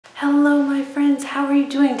Hello, my friends. How are you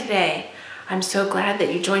doing today? I'm so glad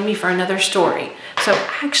that you joined me for another story. So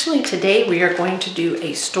actually today we are going to do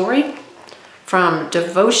a story from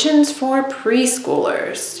Devotions for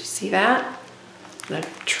Preschoolers. You see that? I'm going to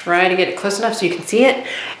try to get it close enough so you can see it.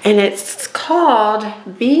 And it's called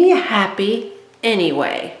Be Happy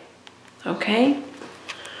Anyway. Okay?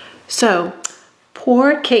 So,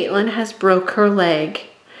 poor Caitlin has broke her leg.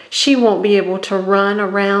 She won't be able to run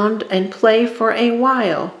around and play for a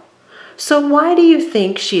while. So why do you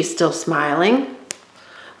think she's still smiling?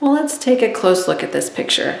 Well, let's take a close look at this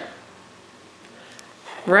picture.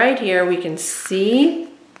 Right here we can see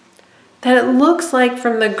that it looks like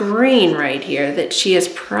from the green right here that she is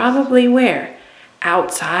probably where?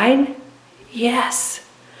 Outside? Yes,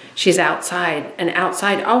 she's outside, and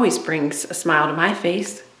outside always brings a smile to my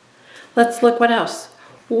face. Let's look what else.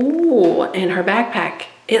 Ooh, in her backpack,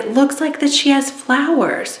 it looks like that she has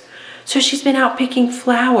flowers. So she's been out picking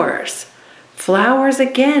flowers. Flowers,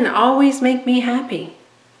 again, always make me happy.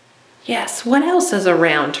 Yes, what else is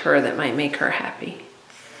around her that might make her happy?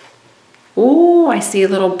 Ooh, I see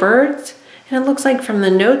little birds. And it looks like from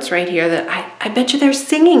the notes right here that I bet you they're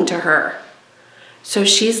singing to her. So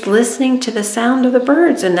she's listening to the sound of the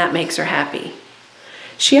birds, and that makes her happy.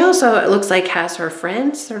 She also, it looks like, has her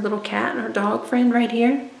friends, her little cat and her dog friend right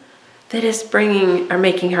here, that is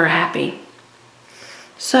making her happy.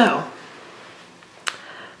 So,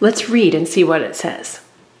 let's read and see what it says.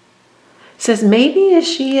 It says, maybe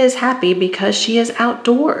she is happy because she is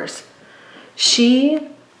outdoors. She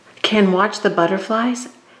can watch the butterflies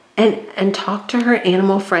and talk to her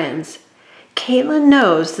animal friends. Caitlin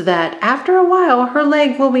knows that after a while her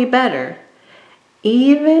leg will be better.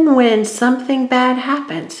 Even when something bad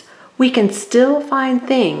happens, we can still find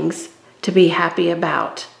things to be happy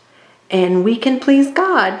about. And we can please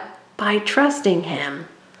God by trusting Him.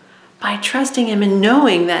 By trusting Him and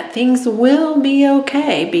knowing that things will be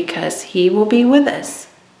okay because He will be with us.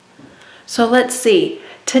 So let's see,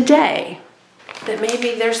 today, that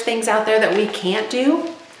maybe there's things out there that we can't do.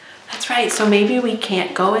 That's right, so maybe we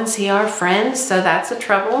can't go and see our friends, so that's a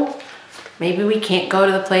trouble. Maybe we can't go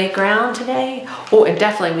to the playground today. Oh, and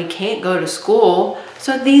definitely we can't go to school.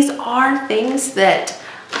 So these are things that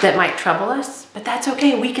might trouble us, but that's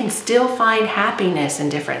okay. We can still find happiness in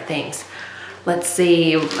different things. Let's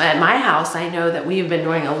see, at my house, I know that we've been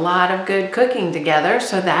doing a lot of good cooking together,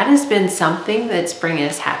 so that has been something that's bringing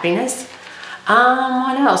us happiness.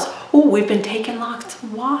 What else? Oh, we've been taking lots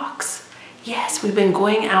of walks. Yes, we've been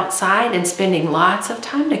going outside and spending lots of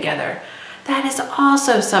time together. That is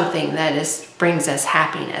also something that brings us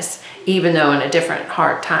happiness, even though in a different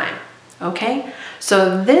hard time. Okay?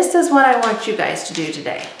 So this is what I want you guys to do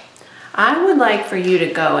today. I would like for you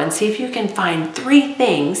to go and see if you can find 3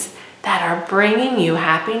 things that are bringing you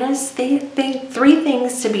happiness, three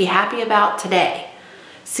things to be happy about today.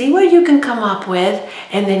 See what you can come up with,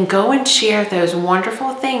 and then go and share those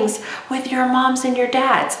wonderful things with your moms and your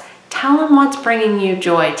dads. Tell them what's bringing you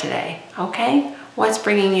joy today, okay? What's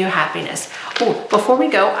bringing you happiness. Oh, before we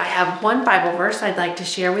go, I have one Bible verse I'd like to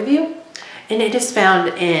share with you, and it is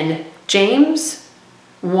found in James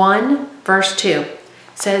 1, verse 2. It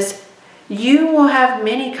says, "You will have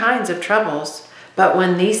many kinds of troubles, but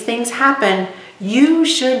when these things happen, you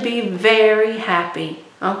should be very happy,"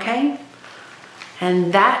 okay?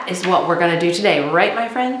 And that is what we're going to do today, right, my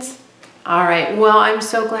friends? All right, well, I'm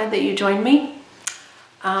so glad that you joined me.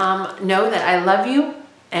 Know that I love you,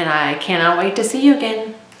 and I cannot wait to see you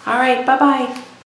again. All right, bye-bye.